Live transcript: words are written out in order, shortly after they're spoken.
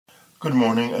Good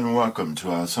morning and welcome to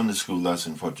our Sunday School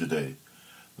lesson for today.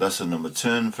 Lesson number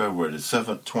 10, February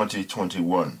 7th,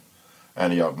 2021.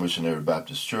 Antioch Missionary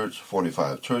Baptist Church,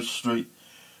 45 Church Street,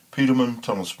 Peterman,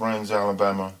 Tunnel Springs,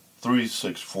 Alabama,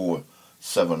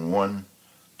 36471,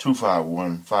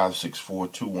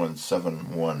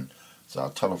 251-564-2171 is our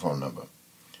telephone number.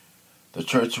 The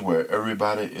church where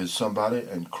everybody is somebody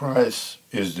and Christ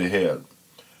is the head.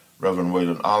 Reverend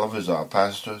Whalen Oliver is our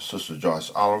pastor. Sister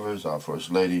Joyce Oliver is our first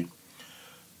lady.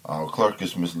 Our clerk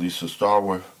is Miss Lisa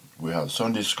Starworth. We have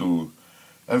Sunday school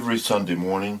every Sunday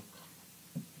morning,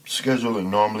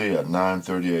 scheduling normally at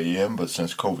 9:30 a.m., but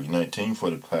since COVID-19 for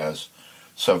the past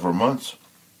several months,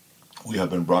 we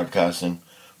have been broadcasting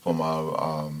from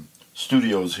our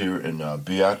studios here in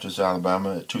Beatrice,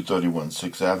 Alabama at 231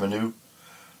 6th Avenue,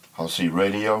 Halsey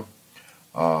Radio.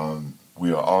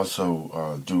 We are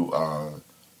also do our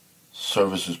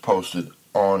services posted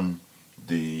on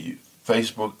the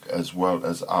Facebook as well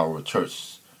as our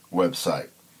church website.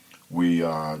 We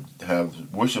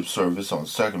have worship service on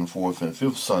 2nd, 4th, and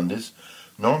 5th Sundays,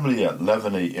 normally at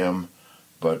 11 a.m.,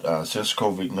 but since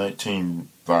COVID-19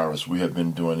 virus, we have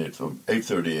been doing it from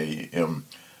 8:30 a.m.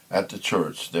 at the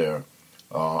church there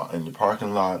in the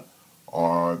parking lot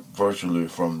or virtually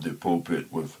from the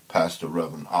pulpit with Pastor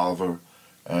Reverend Oliver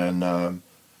and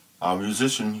our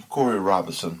musician Corey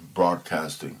Robinson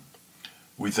broadcasting.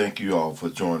 We thank you all for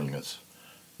joining us.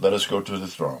 Let us go to the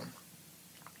throne.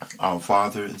 Our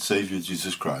Father and Savior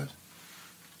Jesus Christ,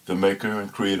 the maker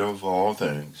and creator of all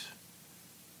things.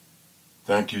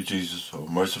 Thank you, Jesus, oh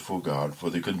merciful God, for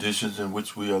the conditions in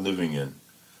which we are living in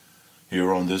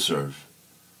here on this earth,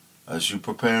 as you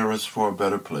prepare us for a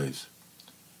better place.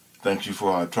 Thank you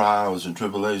for our trials and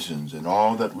tribulations and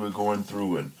all that we're going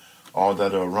through and all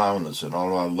that are around us and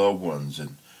all our loved ones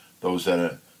and those that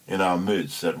are in our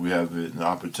midst, that we have an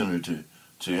opportunity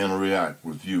to interact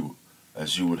with you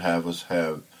as you would have us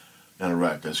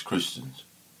interact as Christians.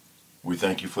 We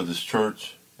thank you for this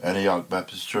church, Antioch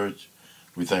Baptist Church.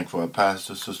 We thank for our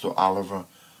pastor, Sister Oliver,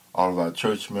 all of our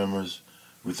church members.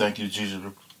 We thank you, Jesus,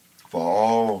 for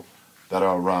all that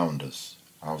are around us,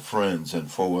 our friends and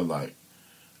foe alike.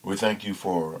 We thank you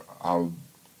for our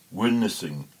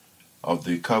witnessing of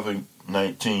the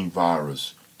COVID-19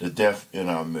 virus, the death in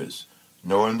our midst,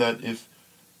 knowing that if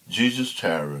Jesus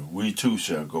tarry, we too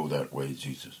shall go that way,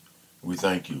 Jesus. We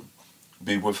thank you.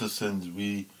 Be with us as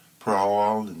we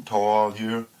prowl and toil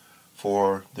here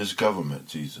for this government,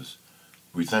 Jesus.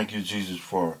 We thank you, Jesus,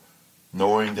 for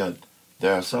knowing that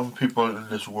there are some people in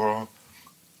this world,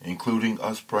 including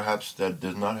us perhaps, that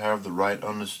does not have the right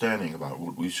understanding about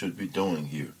what we should be doing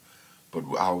here. But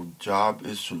our job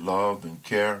is to love and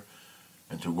care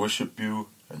and to worship you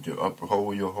and to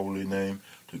uphold your holy name,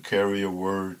 to carry your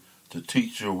word, to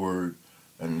teach your word,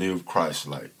 and live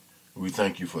Christ-like. We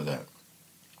thank you for that.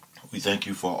 We thank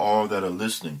you for all that are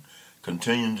listening,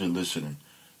 continuing to listen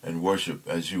and worship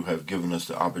as you have given us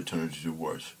the opportunity to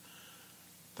worship.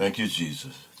 Thank you,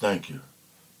 Jesus. Thank you.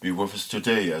 Be with us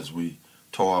today as we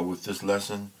toil with this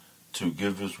lesson to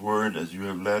give this word as you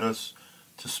have led us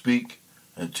to speak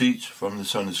and teach from the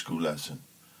Sunday school lesson.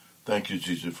 Thank you,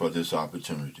 Jesus, for this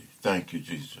opportunity. Thank you,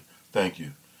 Jesus. Thank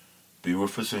you. Be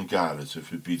with us and guide us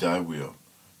if it be thy will.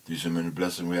 These are many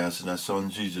blessings we ask in thy Son,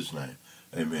 Jesus' name.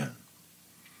 Amen.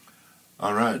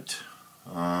 All right.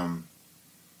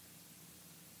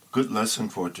 Good lesson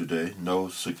for today. No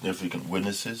Significant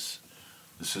Witnesses.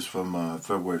 This is from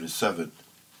February 7th,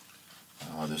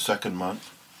 the second month,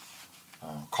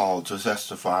 called to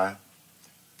Testify.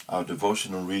 Our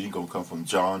devotional reading going to come from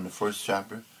John, the first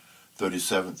chapter,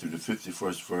 37 through the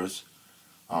 51st verse.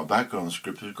 Our background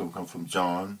scripture is going to come from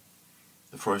John,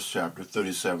 the first chapter,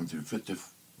 37 through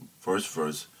 51st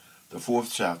verse, the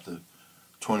fourth chapter,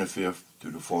 25th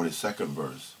through the 42nd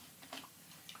verse.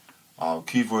 Our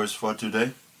key verse for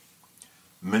today: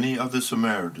 many of the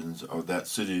Samaritans of that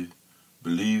city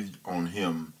believed on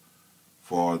him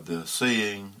for the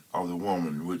saying of the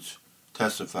woman which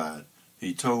testified,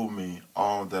 he told me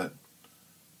all that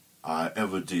I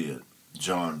ever did.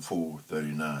 John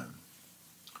 4:39.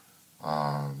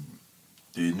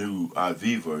 The New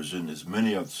IV version is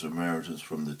many of the Samaritans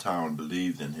from the town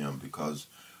believed in him because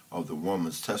of the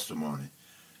woman's testimony.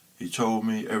 He told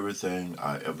me everything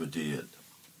I ever did.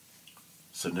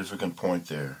 Significant point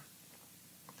there.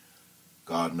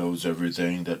 God knows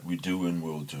everything that we do and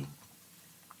will do.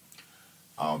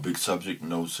 Our big subject,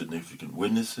 no significant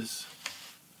witnesses,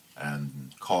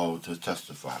 and called to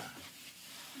testify.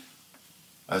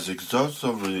 As a result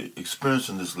of the experience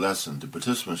in this lesson, the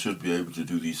participant should be able to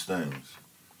do these things: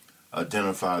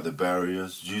 identify the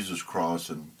barriers Jesus crossed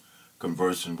in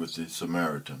conversing with the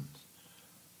Samaritans,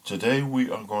 Today we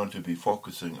are going to be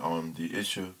focusing on the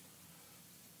issue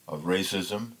of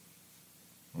racism,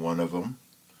 one of them,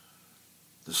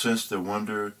 the sense the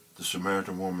wonder the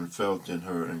Samaritan woman felt in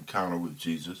her encounter with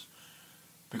Jesus,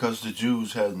 because the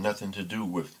Jews had nothing to do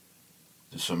with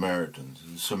the Samaritans.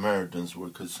 The Samaritans were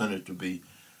considered to be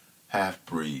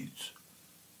half-breeds.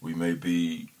 We may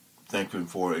be thinking,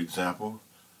 for example,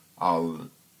 our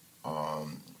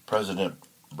President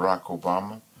Barack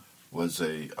Obama was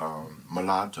a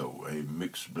mulatto, a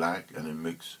mixed black and a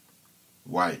mixed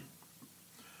white.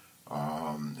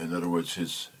 In other words,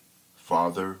 his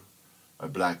father, a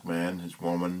black man, his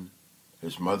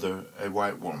mother, a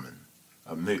white woman,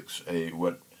 a mix,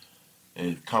 what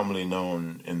is commonly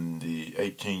known in the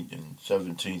 18th and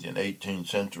 17th and 18th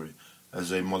century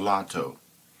as a mulatto.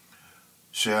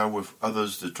 Share with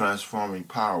others the transforming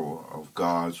power of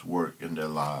God's work in their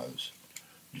lives.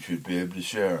 You should be able to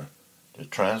share the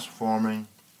transforming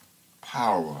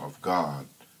power of God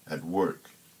at work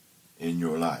in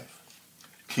your life.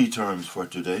 Key terms for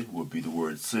today will be the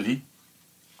word city,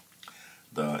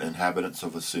 the inhabitants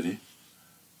of a city.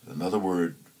 Another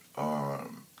word,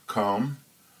 come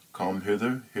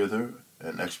hither,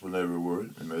 an explanatory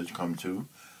word, and marriage come to.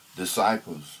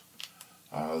 Disciples,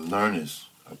 learners,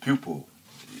 a pupil.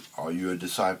 Are you a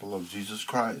disciple of Jesus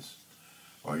Christ?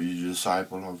 Are you a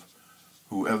disciple of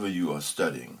whoever you are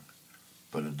studying?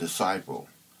 But a disciple.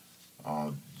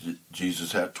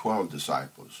 Jesus had 12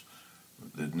 disciples.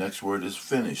 The next word is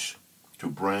finish, to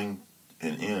bring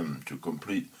an end, to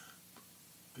complete,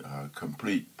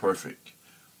 perfect.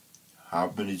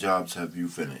 How many jobs have you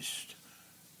finished?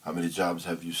 How many jobs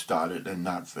have you started and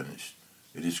not finished?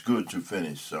 It is good to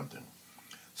finish something.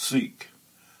 Seek,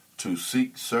 to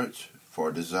seek, search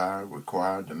for, desire,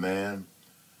 require, demand.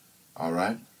 All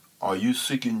right? Are you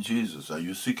seeking Jesus? Are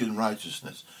you seeking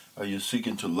righteousness? Are you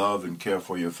seeking to love and care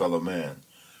for your fellow man?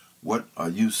 What are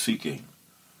you seeking?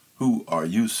 Who are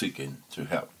you seeking to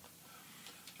help?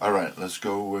 All right, let's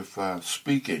go with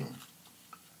speaking,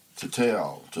 to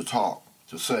tell, to talk,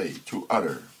 to say, to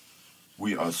utter.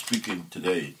 We are speaking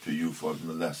today to you for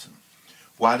the lesson.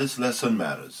 Why this lesson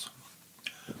matters.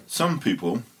 Some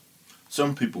people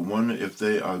wonder if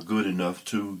they are good enough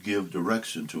to give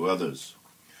direction to others.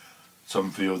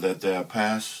 Some feel that their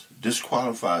past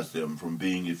disqualifies them from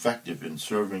being effective in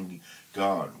serving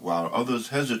God, while others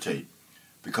hesitate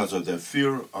because of their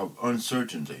fear of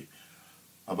uncertainty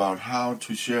about how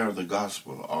to share the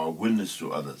gospel or witness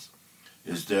to others.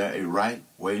 Is there a right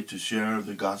way to share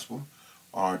the gospel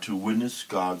or to witness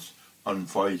God's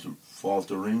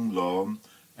unfaltering love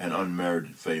and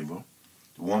unmerited favor?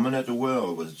 The woman at the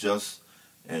well was just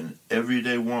an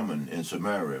everyday woman in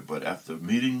Samaria, but after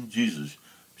meeting Jesus,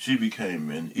 she became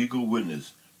an eager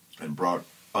witness and brought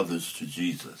others to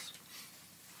Jesus.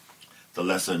 The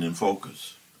lesson in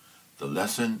focus. The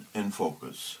lesson in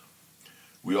focus.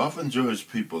 We often judge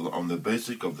people on the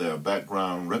basis of their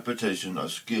background, reputation, or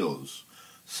skills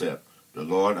set. The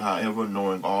Lord, however,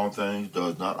 knowing all things,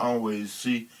 does not always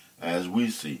see as we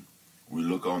see. We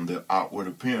look on the outward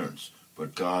appearance,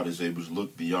 but God is able to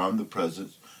look beyond the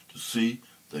present to see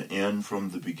the end from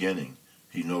the beginning.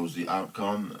 He knows the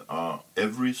outcome of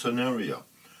every scenario.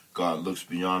 God looks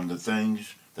beyond the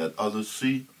things that others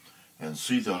see and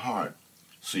see the heart.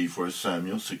 See 1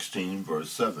 Samuel 16, verse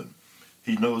 7.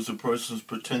 He knows a person's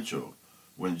potential.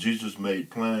 When Jesus made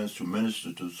plans to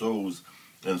minister to souls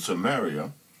in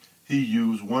Samaria, he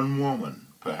used one woman,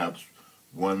 perhaps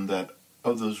one that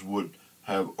others would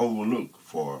have overlooked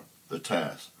for the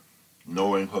task.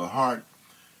 Knowing her heart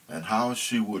and how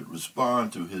she would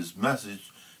respond to his message,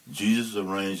 Jesus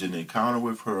arranged an encounter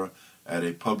with her at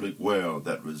a public well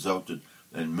that resulted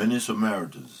in many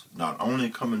Samaritans not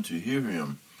only coming to hear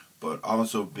him, but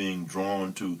also being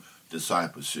drawn to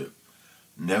discipleship.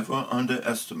 Never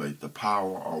underestimate the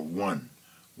power of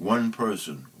one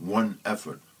person, one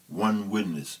effort, one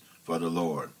witness for the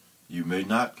Lord. You may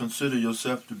not consider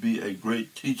yourself to be a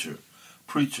great teacher,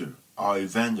 preacher, or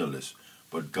evangelist,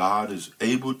 but God is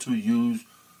able to use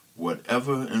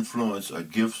whatever influence or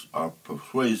gifts of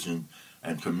persuasion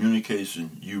and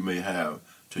communication you may have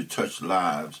to touch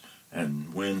lives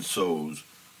and win souls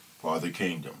for the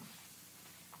kingdom.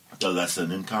 The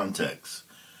lesson in context.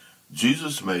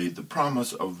 Jesus made the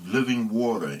promise of living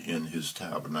water in his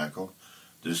tabernacle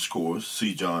discourse.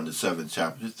 See John the 7th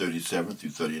chapter, 37 through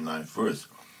 39th verse.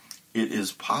 It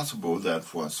is possible that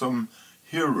for some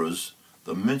hearers,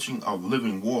 the mention of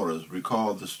living waters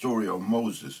recalled the story of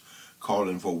Moses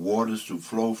calling for waters to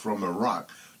flow from a rock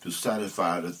to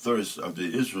satisfy the thirst of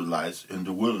the Israelites in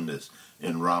the wilderness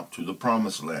en route to the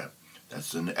promised land.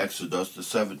 That's in Exodus the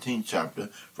 17th chapter,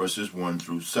 verses 1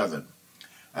 through 7.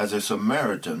 As a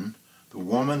Samaritan, the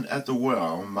woman at the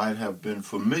well might have been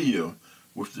familiar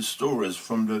with the stories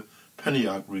from the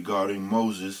Antioch regarding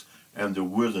Moses and the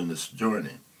wilderness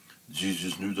journey.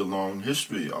 Jesus knew the long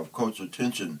history of cultural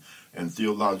tension and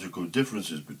theological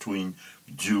differences between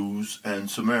Jews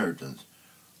and Samaritans.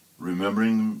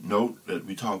 Remembering, note that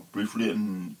we talked briefly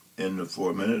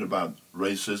for a minute about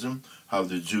racism, how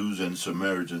the Jews and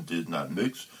Samaritans did not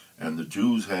mix, and the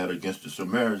Jews had against the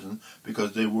Samaritans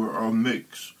because they were a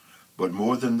mix. But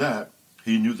more than that,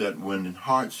 he knew that when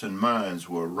hearts and minds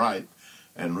were ripe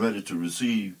and ready to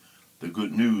receive the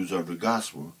good news of the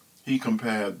gospel, he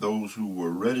compared those who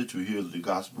were ready to hear the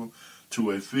gospel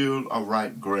to a field of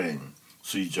ripe grain.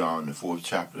 See John, the 4th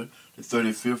chapter, the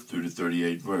 35th through the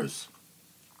 38th verse.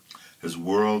 His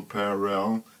words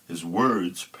paralleled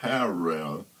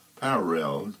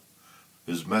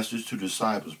his message to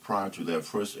disciples prior to their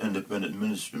first independent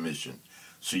ministry mission.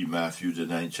 See Matthew, the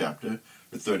 9th chapter,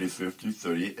 the 35th through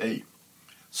 38th.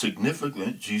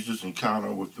 Significantly, Jesus'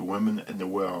 encounter with the women at the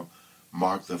well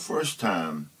marked the first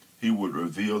time he would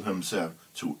reveal himself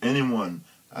to anyone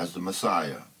as the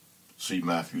Messiah. See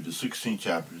Matthew, the 16th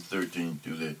chapter, 13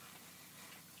 through the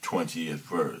 20th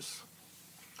verse.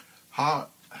 How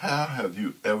have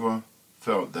you ever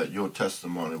felt that your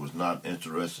testimony was not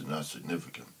interesting, not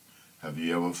significant? Have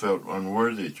you ever felt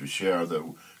unworthy to share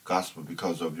the gospel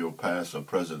because of your past or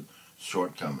present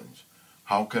shortcomings?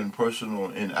 How can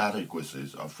personal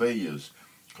inadequacies or failures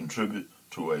contribute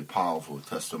to a powerful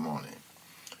testimony?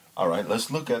 All right, let's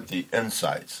look at the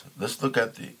insights. Let's look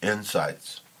at the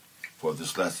insights for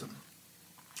this lesson.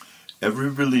 Every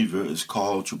believer is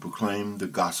called to proclaim the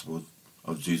gospel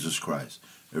of Jesus Christ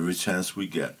every chance we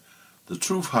get. The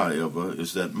truth, however,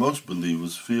 is that most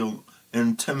believers feel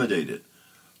intimidated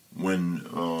when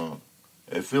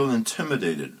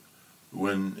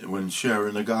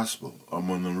sharing the gospel.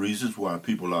 One of the reasons why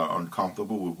people are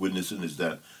uncomfortable with witnessing is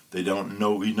that they don't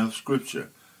know enough scripture.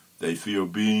 They fear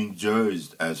being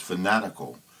judged as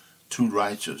fanatical, too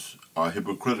righteous, or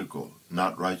hypocritical,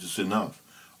 not righteous enough.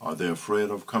 Or they're afraid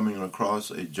of coming across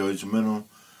a judgmental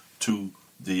to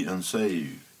the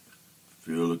unsaved.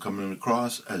 Fear of coming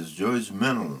across as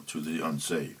judgmental to the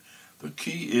unsaved. The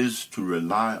key is to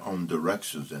rely on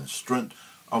directions and strength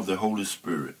of the Holy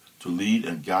Spirit to lead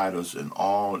and guide us in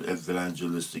all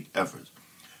evangelistic efforts.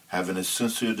 Having a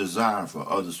sincere desire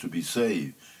for others to be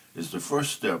saved is the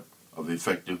first step of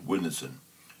effective witnessing.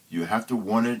 You have to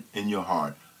want it in your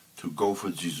heart to go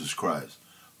for Jesus Christ.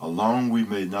 Alone we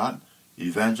may not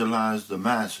evangelize the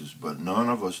masses, but none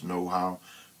of us know how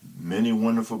many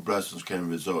wonderful blessings can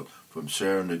result from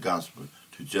sharing the gospel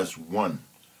to just one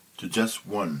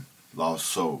lost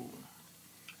soul.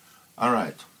 All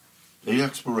right, the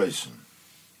exploration.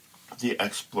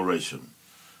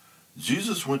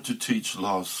 Jesus went to teach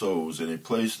lost souls in a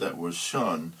place that was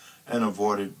shunned and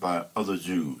avoided by other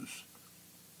Jews.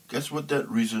 Guess what that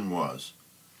reason was?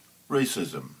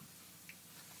 Racism.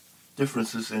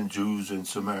 Differences in Jews and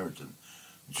Samaritans.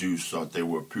 Jews thought they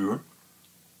were pure,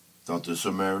 thought the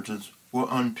Samaritans were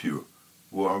impure,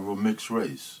 were of a mixed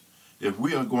race. If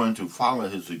we are going to follow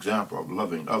his example of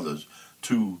loving others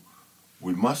too,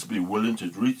 we must be willing to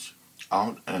reach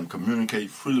out and communicate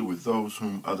freely with those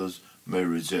whom others may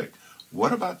reject.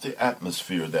 What about the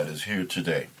atmosphere that is here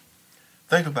today?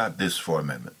 Think about this for a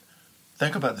minute.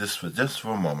 Think about this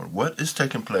for a moment. What is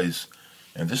taking place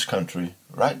in this country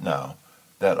right now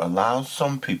that allows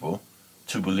some people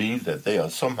to believe that they are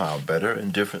somehow better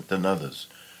and different than others?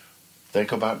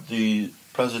 Think about the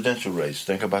presidential race.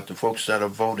 Think about the folks that are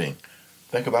voting.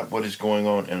 Think about what is going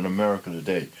on in America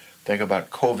today. Think about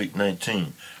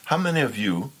COVID-19. How many of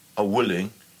you are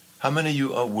willing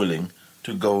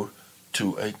to go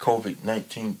to a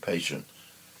COVID-19 patient?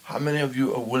 How many of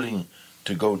you are willing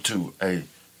to go to a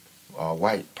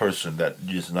white person that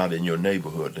is not in your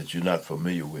neighborhood, that you're not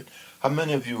familiar with? How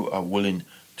many of you are willing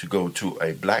to go to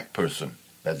a black person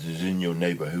that is in your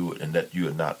neighborhood and that you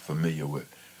are not familiar with?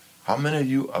 How many of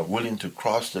you are willing to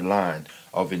cross the line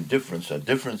of indifference or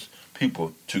different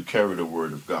people to carry the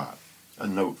word of God? A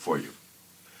note for you.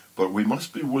 But we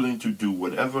must be willing to do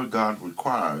whatever God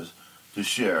requires to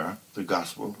share the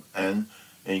gospel and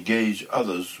engage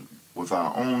others with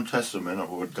our own testimony of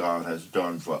what God has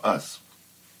done for us.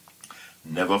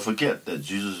 Never forget that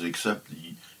Jesus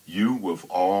accepted you with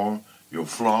all your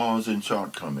flaws and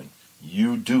shortcomings.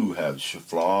 You do have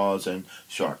flaws and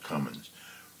shortcomings.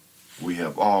 We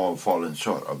have all fallen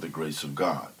short of the grace of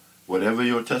God. Whatever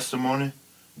your testimony,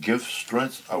 gift,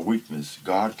 strength, or weakness,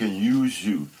 God can use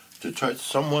you to touch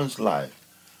someone's life,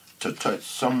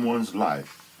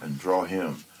 and draw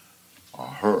him or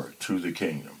her to the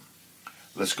kingdom.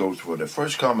 Let's go for the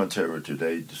first commentary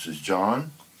today. This is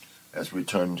John, as we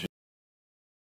turn to